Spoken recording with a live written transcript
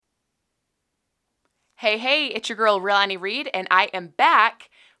Hey, it's your girl, Real Annie Reed, and I am back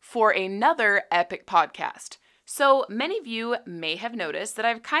for another epic podcast. So, many of you may have noticed that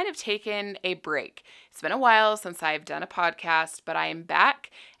I've kind of taken a break. It's been a while since I've done a podcast, but I am back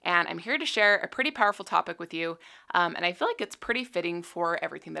and I'm here to share a pretty powerful topic with you. And I feel like it's pretty fitting for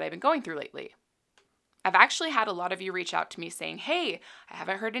everything that I've been going through lately. I've actually had a lot of you reach out to me saying, hey, I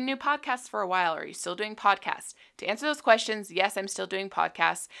haven't heard a new podcast for a while. Are you still doing podcasts? To answer those questions, yes, I'm still doing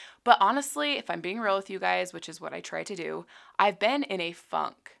podcasts. But honestly, if I'm being real with you guys, which is what I try to do, I've been in a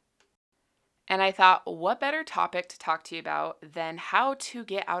funk. And I thought, what better topic to talk to you about than how to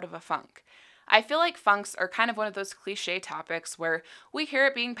get out of a funk? I feel like funks are kind of one of those cliche topics where we hear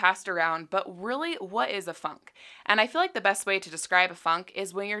it being passed around, but really, what is a funk? And I feel like the best way to describe a funk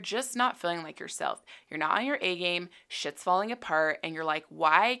is when you're just not feeling like yourself. You're not on your A game, shit's falling apart, and you're like,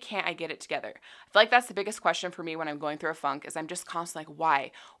 why can't I get it together? I feel like that's the biggest question for me when I'm going through a funk is I'm just constantly like,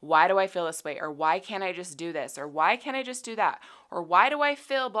 why? Why do I feel this way? Or why can't I just do this? Or why can't I just do that? Or why do I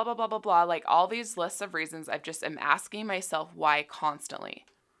feel blah, blah, blah, blah, blah? Like all these lists of reasons I just am asking myself why constantly.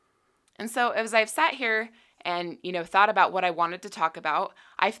 And so as I've sat here and, thought about what I wanted to talk about,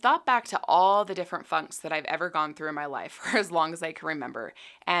 I've thought back to all the different funks that I've ever gone through in my life for as long as I can remember.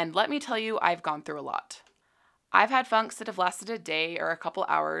 And let me tell you, I've gone through a lot. I've had funks that have lasted a day or a couple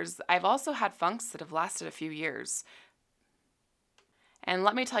hours. I've also had funks that have lasted a few years. And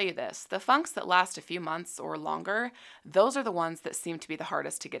let me tell you this, the funks that last a few months or longer, those are the ones that seem to be the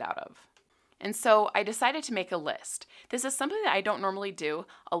hardest to get out of. And so I decided to make a list. This is something that I don't normally do.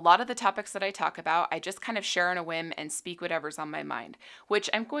 A lot of the topics that I talk about, I just kind of share on a whim and speak whatever's on my mind, which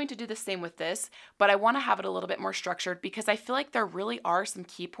I'm going to do the same with this, but I want to have it a little bit more structured because I feel like there really are some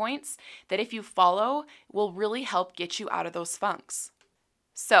key points that if you follow will really help get you out of those funks.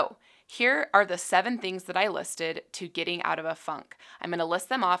 So, here are the 7 things that I listed to getting out of a funk. I'm going to list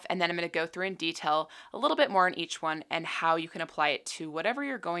them off and then I'm going to go through in detail a little bit more on each one and how you can apply it to whatever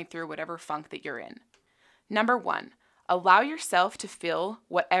you're going through, whatever funk that you're in. Number 1, allow yourself to feel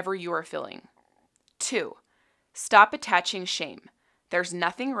whatever you are feeling. 2, stop attaching shame. There's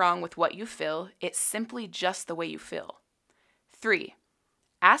nothing wrong with what you feel, it's simply just the way you feel. 3,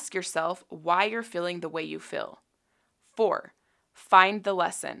 ask yourself why you're feeling the way you feel. 4, find the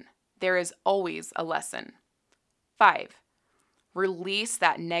lesson. There is always a lesson. 5, release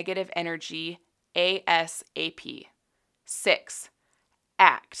that negative energy ASAP. 6,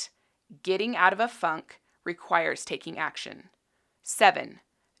 act. Getting out of a funk requires taking action. 7,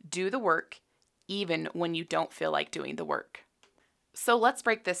 do the work even when you don't feel like doing the work. So let's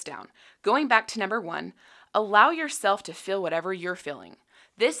break this down. Going back to number 1, allow yourself to feel whatever you're feeling.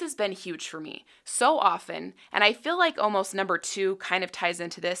 This has been huge for me so often, and I feel like almost number 2 kind of ties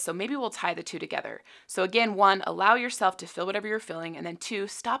into this, so maybe we'll tie the 2 together. So again, 1, allow yourself to feel whatever you're feeling, and then 2,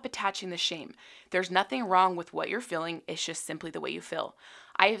 stop attaching the shame. There's nothing wrong with what you're feeling, it's just simply the way you feel.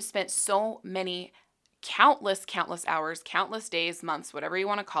 I have spent so many countless hours, countless days, months, whatever you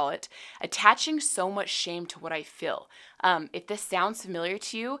want to call it, attaching so much shame to what I feel. If this sounds familiar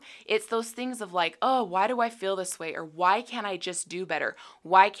to you, it's those things of like, oh, why do I feel this way? Or why can't I just do better?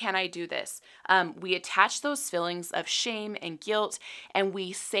 Why can't I do this? We attach those feelings of shame and guilt and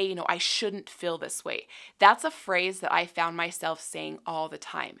we say, I shouldn't feel this way. That's a phrase that I found myself saying all the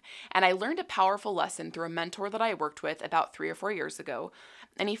time. And I learned a powerful lesson through a mentor that I worked with about 3 or 4 years ago.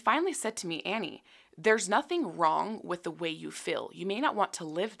 And he finally said to me, Annie, there's nothing wrong with the way you feel. You may not want to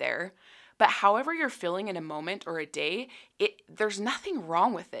live there, but however you're feeling in a moment or a day, there's nothing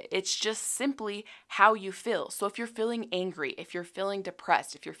wrong with it. It's just simply how you feel. So if you're feeling angry, if you're feeling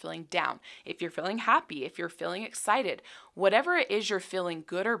depressed, if you're feeling down, if you're feeling happy, if you're feeling excited, whatever it is you're feeling,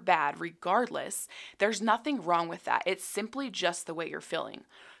 good or bad, regardless, there's nothing wrong with that. It's simply just the way you're feeling.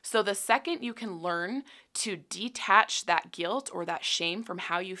 So the second you can learn to detach that guilt or that shame from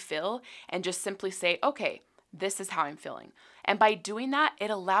how you feel and just simply say, okay, this is how I'm feeling. And by doing that, it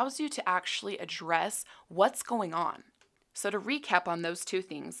allows you to actually address what's going on. So to recap on those 2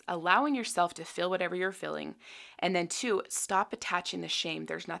 things, allowing yourself to feel whatever you're feeling, and then 2, stop attaching the shame.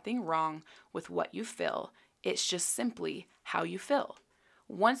 There's nothing wrong with what you feel. It's just simply how you feel.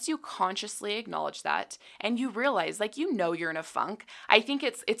 Once you consciously acknowledge that and you realize, you're in a funk, I think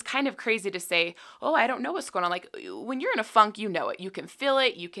it's kind of crazy to say, oh, I don't know what's going on. Like when you're in a funk, you know it. You can feel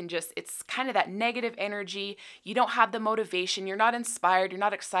it. You can it's kind of that negative energy. You don't have the motivation. You're not inspired. You're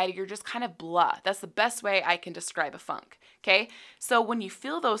not excited. You're just kind of blah. That's the best way I can describe a funk. Okay. So when you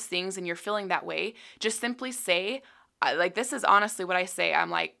feel those things and you're feeling that way, just simply say, This is honestly what I say. I'm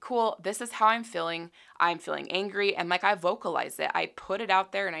like, cool, this is how I'm feeling. I'm feeling angry. And like I vocalize it. I put it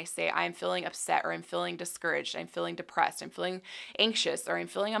out there and I say, I'm feeling upset, or I'm feeling discouraged. I'm feeling depressed. I'm feeling anxious, or I'm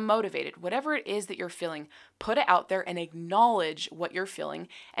feeling unmotivated. Whatever it is that you're feeling, put it out there and acknowledge what you're feeling,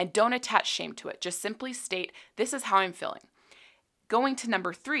 and don't attach shame to it. Just simply state, this is how I'm feeling. Going to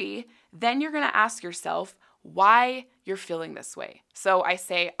number 3, then you're going to ask yourself why you're feeling this way. So I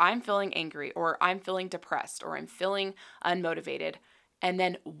say, I'm feeling angry, or I'm feeling depressed, or I'm feeling unmotivated. And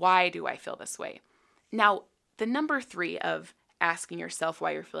then why do I feel this way? Now, the number 3 of asking yourself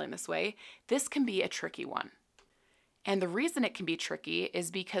why you're feeling this way, this can be a tricky one. And the reason it can be tricky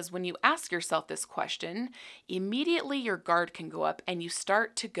is because when you ask yourself this question, immediately your guard can go up and you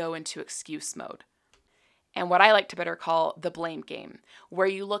start to go into excuse mode. And what I like to better call the blame game, where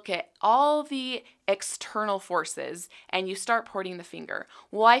you look at all the external forces and you start pointing the finger.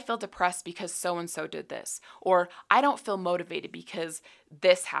 Well, I feel depressed because so-and-so did this, or I don't feel motivated because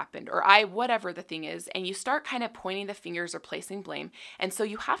this happened, or whatever the thing is, and you start kind of pointing the fingers or placing blame. And so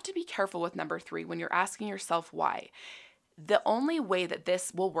you have to be careful with number 3 when you're asking yourself why. The only way that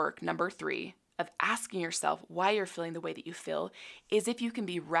this will work, number 3, of asking yourself why you're feeling the way that you feel, is if you can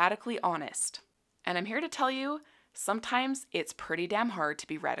be radically honest. And I'm here to tell you, sometimes it's pretty damn hard to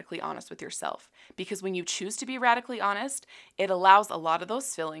be radically honest with yourself, because when you choose to be radically honest, it allows a lot of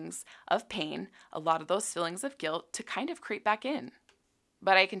those feelings of pain, a lot of those feelings of guilt to kind of creep back in.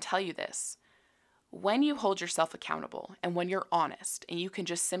 But I can tell you this, when you hold yourself accountable and when you're honest and you can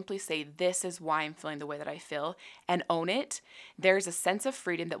just simply say, this is why I'm feeling the way that I feel, and own it, there's a sense of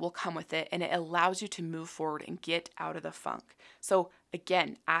freedom that will come with it, and it allows you to move forward and get out of the funk. So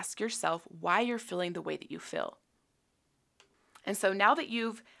again, ask yourself why you're feeling the way that you feel. And so now that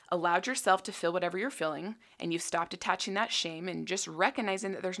you've allowed yourself to feel whatever you're feeling, and you've stopped attaching that shame and just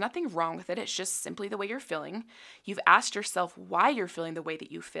recognizing that there's nothing wrong with it, it's just simply the way you're feeling, you've asked yourself why you're feeling the way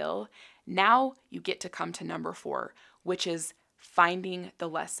that you feel, now you get to come to number 4, which is finding the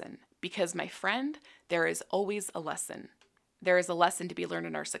lesson. Because my friend, there is always a lesson. There is a lesson to be learned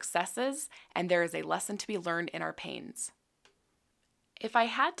in our successes, and there is a lesson to be learned in our pains. If I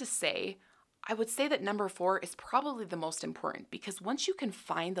had to say, I would say that number 4 is probably the most important, because once you can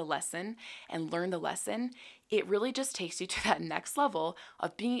find the lesson and learn the lesson, it really just takes you to that next level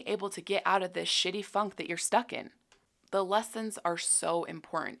of being able to get out of this shitty funk that you're stuck in. The lessons are so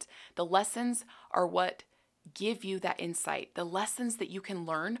important. The lessons are what give you that insight. The lessons that you can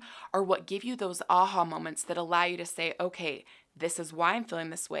learn are what give you those aha moments that allow you to say, okay, this is why I'm feeling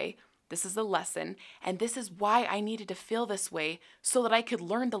this way. This is the lesson, and this is why I needed to feel this way so that I could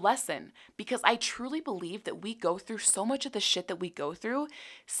learn the lesson. Because I truly believe that we go through so much of the shit that we go through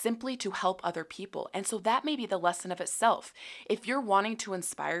simply to help other people. And so that may be the lesson of itself. If you're wanting to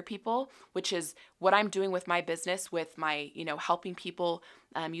inspire people, which is what I'm doing with my business, with my, helping people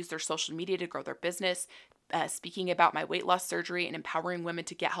use their social media to grow their business, speaking about my weight loss surgery and empowering women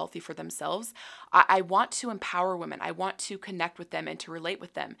to get healthy for themselves. I want to empower women. I want to connect with them and to relate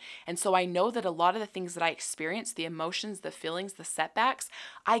with them. And so I know that a lot of the things that I experience, the emotions, the feelings, the setbacks,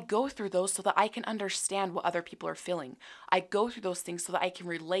 I go through those so that I can understand what other people are feeling. I go through those things so that I can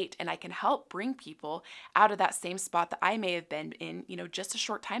relate and I can help bring people out of that same spot that I may have been in, just a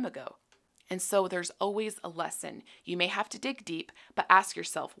short time ago. And so there's always a lesson. You may have to dig deep, but ask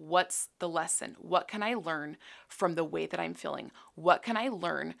yourself, what's the lesson? What can I learn from the way that I'm feeling? What can I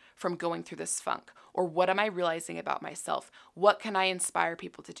learn from going through this funk? Or what am I realizing about myself? What can I inspire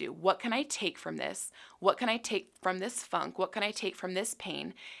people to do? What can I take from this? What can I take from this funk? What can I take from this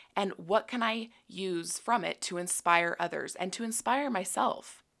pain? And what can I use from it to inspire others and to inspire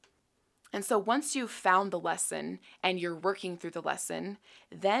myself? And so once you've found the lesson and you're working through the lesson,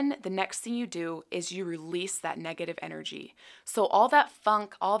 then the next thing you do is you release that negative energy. So all that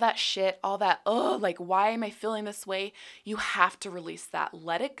funk, all that shit, all that, why am I feeling this way? You have to release that.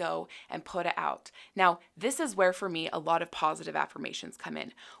 Let it go and put it out. Now, this is where for me, a lot of positive affirmations come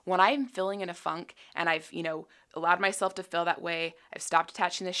in. When I'm feeling in a funk and I've, allowed myself to feel that way, I've stopped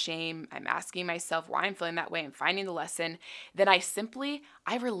attaching the shame, I'm asking myself why I'm feeling that way, I'm finding the lesson, then I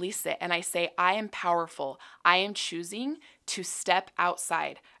release it and I say, I am powerful. I am choosing to step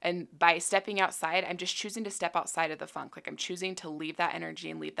outside. And by stepping outside, I'm just choosing to step outside of the funk. I'm choosing to leave that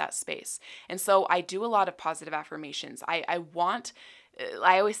energy and leave that space. And so I do a lot of positive affirmations. I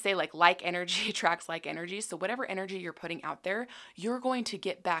always say like energy attracts like energy. So whatever energy you're putting out there, you're going to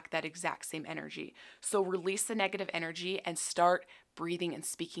get back that exact same energy. So release the negative energy and start breathing and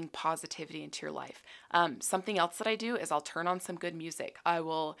speaking positivity into your life. Something else that I do is I'll turn on some good music. I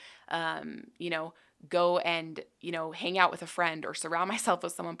will, go and, hang out with a friend or surround myself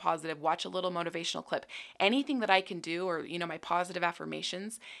with someone positive, watch a little motivational clip, anything that I can do, or, my positive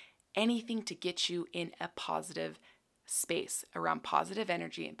affirmations, anything to get you in a positive space around positive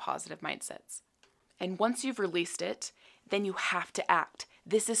energy and positive mindsets. And once you've released it, then you have to act.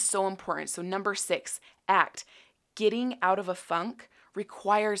 This is so important. So number 6, act. Getting out of a funk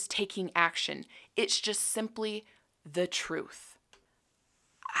requires taking action. It's just simply the truth.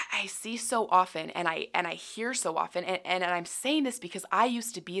 I see so often and I hear so often, and I'm saying this because I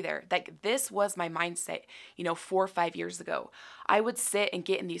used to be there. Like, this was my mindset, 4 or 5 years ago. I would sit and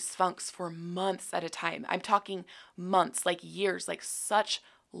get in these funks for months at a time. I'm talking months, like years, like such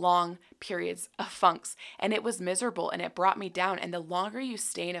long periods of funks. And it was miserable and it brought me down. And the longer you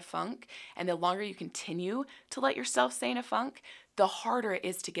stay in a funk and the longer you continue to let yourself stay in a funk, the harder it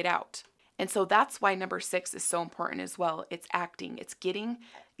is to get out. And so that's why number 6 is so important as well. It's acting. It's getting,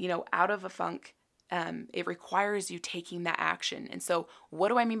 out of a funk. It requires you taking that action. And so what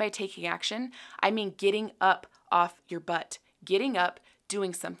do I mean by taking action? I mean getting up off your butt, getting up,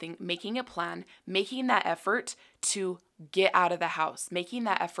 doing something, making a plan, making that effort to get out of the house, making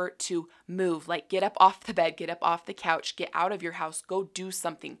that effort to move, like get up off the bed, get up off the couch, get out of your house, go do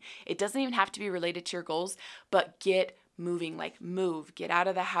something. It doesn't even have to be related to your goals, but get moving, like move, get out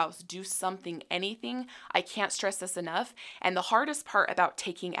of the house, do something, anything. I can't stress this enough. And the hardest part about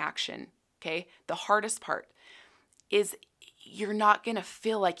taking action, okay, the hardest part is you're not going to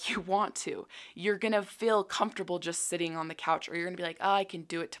feel like you want to. You're going to feel comfortable just sitting on the couch, or you're going to be like, oh, I can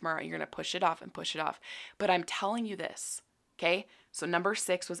do it tomorrow. You're going to push it off and push it off. But I'm telling you this, okay? So number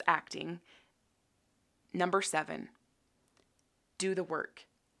 6 was acting. Number 7, do the work,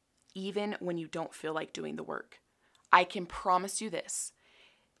 even when you don't feel like doing the work. I can promise you this,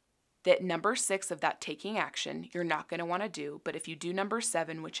 that number 6 of that taking action, you're not going to want to do. But if you do number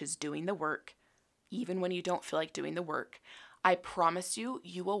 7, which is doing the work, even when you don't feel like doing the work, I promise you,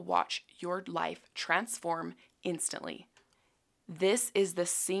 you will watch your life transform instantly. This is the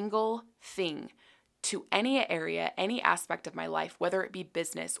single thing to any area, any aspect of my life, whether it be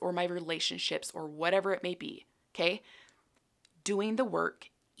business or my relationships or whatever it may be, okay? Doing the work,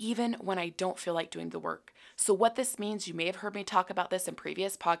 even when I don't feel like doing the work. So what this means, you may have heard me talk about this in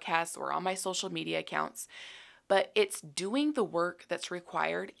previous podcasts or on my social media accounts, but it's doing the work that's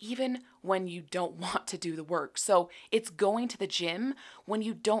required even when you don't want to do the work. So it's going to the gym when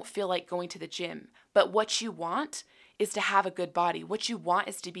you don't feel like going to the gym. But what you want is to have a good body. What you want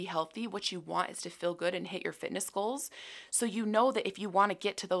is to be healthy. What you want is to feel good and hit your fitness goals. So you know that if you want to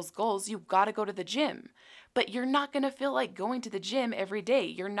get to those goals, you've got to go to the gym. But you're not going to feel like going to the gym every day.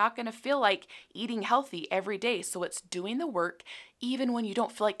 You're not going to feel like eating healthy every day. So it's doing the work even when you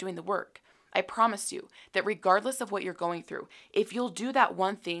don't feel like doing the work. I promise you that regardless of what you're going through, if you'll do that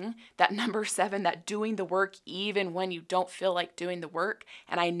one thing, that number 7, that doing the work even when you don't feel like doing the work,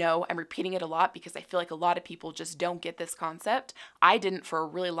 and I know I'm repeating it a lot because I feel like a lot of people just don't get this concept. I didn't for a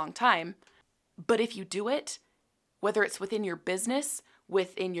really long time. But if you do it, whether it's within your business,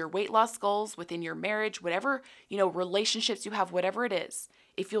 within your weight loss goals, within your marriage, whatever, relationships you have, whatever it is,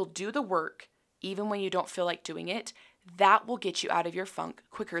 if you'll do the work even when you don't feel like doing it, that will get you out of your funk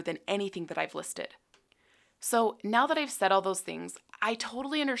quicker than anything that I've listed. So now that I've said all those things, I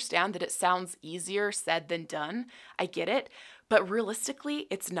totally understand that it sounds easier said than done. I get it, but realistically,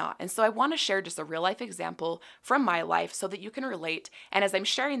 it's not. And so I want to share just a real life example from my life so that you can relate. And as I'm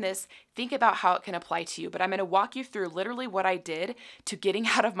sharing this, think about how it can apply to you. But I'm going to walk you through literally what I did to getting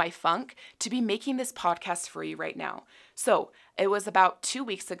out of my funk to be making this podcast for you right now. So it was about 2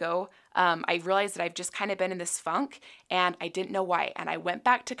 weeks ago. I realized that I've just kind of been in this funk and I didn't know why. And I went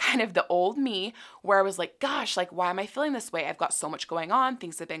back to kind of the old me where I was like, gosh, like, why am I feeling this way? I've got so much going on.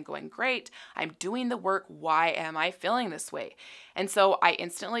 Things have been going great. I'm doing the work. Why am I feeling this way? And so I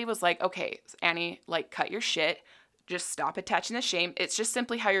instantly was like, okay, Annie, like, cut your shit. Just stop attaching the shame. It's just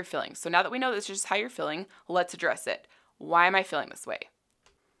simply how you're feeling. So now that we know this is just how you're feeling, let's address it. Why am I feeling this way?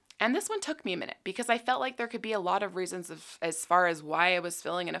 And this one took me a minute because I felt like there could be a lot of reasons as far as why I was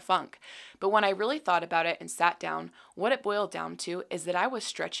feeling in a funk. But when I really thought about it and sat down, what it boiled down to is that I was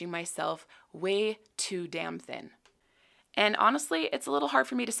stretching myself way too damn thin. And honestly, it's a little hard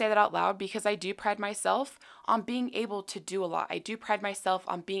for me to say that out loud because I do pride myself on being able to do a lot. I do pride myself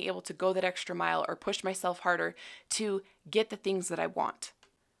on being able to go that extra mile or push myself harder to get the things that I want.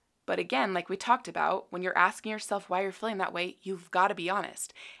 But again, like we talked about, when you're asking yourself why you're feeling that way, you've got to be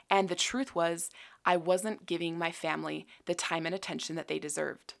honest. And the truth was, I wasn't giving my family the time and attention that they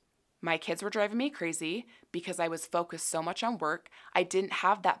deserved. My kids were driving me crazy because I was focused so much on work. I didn't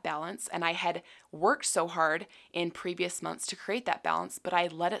have that balance, and I had worked so hard in previous months to create that balance, but I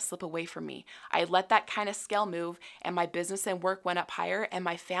let it slip away from me. I let that kind of scale move, and my business and work went up higher, and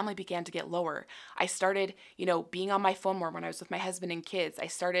my family began to get lower. I started, being on my phone more when I was with my husband and kids. I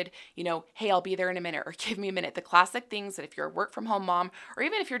started, hey, I'll be there in a minute, or give me a minute. The classic things that if you're a work from home mom, or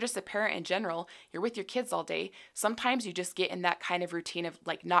even if you're just a parent in general, you're with your kids all day, sometimes you just get in that kind of routine of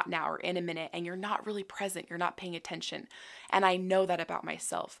like, not now or in a minute, and you're not really present, you're not paying attention. And I know that about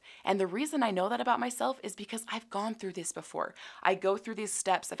myself. And the reason I know that about myself is because I've gone through this before. I go through these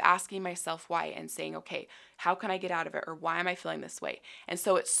steps of asking myself why and saying, okay, how can I get out of it? Or why am I feeling this way? And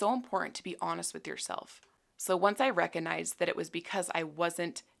so it's so important to be honest with yourself. So once I recognized that it was because I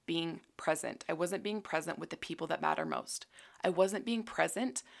wasn't being present with the people that matter most. I wasn't being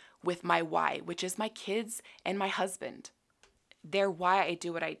present with my why, which is my kids and my husband. They're why I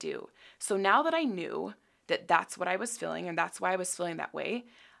do what I do. So now that I knew that that's what I was feeling and that's why I was feeling that way,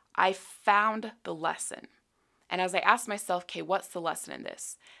 I found the lesson. And as I asked myself, okay, what's the lesson in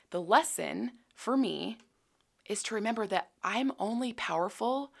this? The lesson for me is to remember that I'm only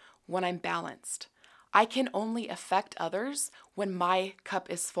powerful when I'm balanced. I can only affect others when my cup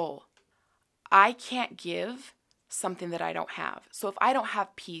is full. I can't give something that I don't have. So if I don't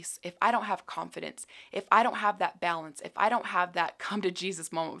have peace, if I don't have confidence, if I don't have that balance, if I don't have that come to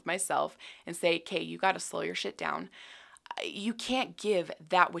Jesus moment with myself and say, okay, you got to slow your shit down, you can't give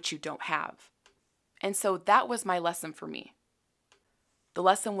that which you don't have. And so that was my lesson for me. The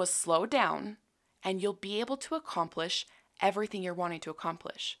lesson was slow down and you'll be able to accomplish everything you're wanting to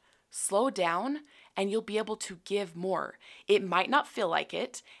accomplish. Slow down and you'll be able to give more. It might not feel like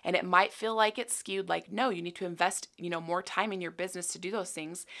it, and it might feel like it's skewed like, no, you need to invest, more time in your business to do those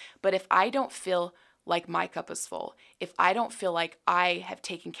things. But if I don't feel like my cup is full, if I don't feel like I have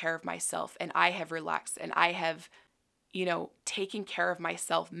taken care of myself and I have relaxed and I have, taken care of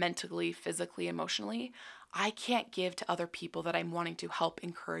myself mentally, physically, emotionally, I can't give to other people that I'm wanting to help,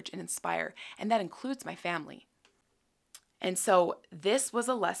 encourage, and inspire. And that includes my family. And so this was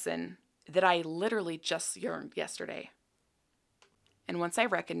a lesson that I literally just learned yesterday. And once I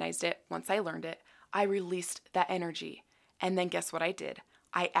recognized it, once I learned it, I released that energy. And then guess what I did?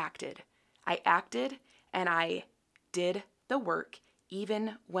 I acted. And I did the work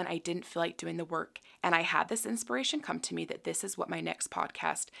even when I didn't feel like doing the work. And I had this inspiration come to me that this is what my next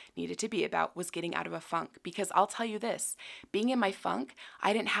podcast needed to be about, was getting out of a funk. Because I'll tell you this, being in my funk,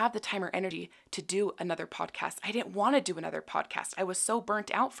 I didn't have the time or energy to do another podcast. I didn't want to do another podcast. I was so burnt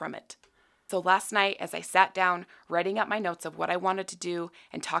out from it. So last night, as I sat down writing up my notes of what I wanted to do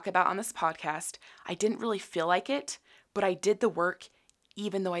and talk about on this podcast, I didn't really feel like it, but I did the work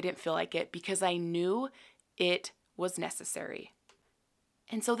even though I didn't feel like it because I knew it was necessary.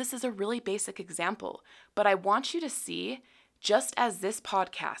 And so this is a really basic example, but I want you to see, just as this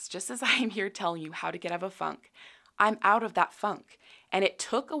podcast, just as I am here telling you how to get out of a funk, I'm out of that funk. And it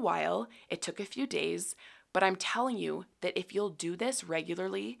took a while, it took a few days, but I'm telling you that if you'll do this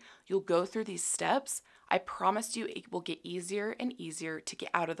regularly, you'll go through these steps, I promise you it will get easier and easier to get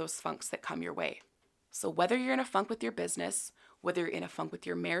out of those funks that come your way. So whether you're in a funk with your business, whether you're in a funk with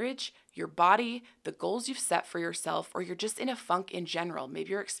your marriage, your body, the goals you've set for yourself, or you're just in a funk in general,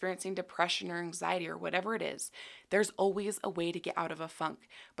 maybe you're experiencing depression or anxiety or whatever it is, there's always a way to get out of a funk.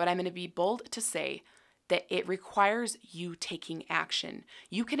 But I'm going to be bold to say that it requires you taking action.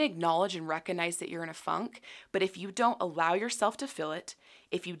 You can acknowledge and recognize that you're in a funk, but if you don't allow yourself to feel it,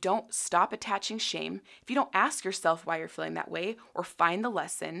 if you don't stop attaching shame, if you don't ask yourself why you're feeling that way or find the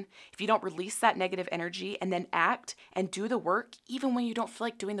lesson, if you don't release that negative energy and then act and do the work, even when you don't feel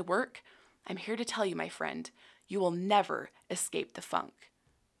like doing the work, I'm here to tell you, my friend, you will never escape the funk.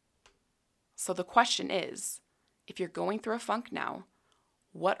 So the question is, if you're going through a funk now,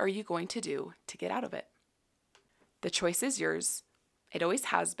 what are you going to do to get out of it? The choice is yours. It always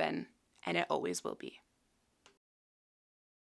has been, and it always will be.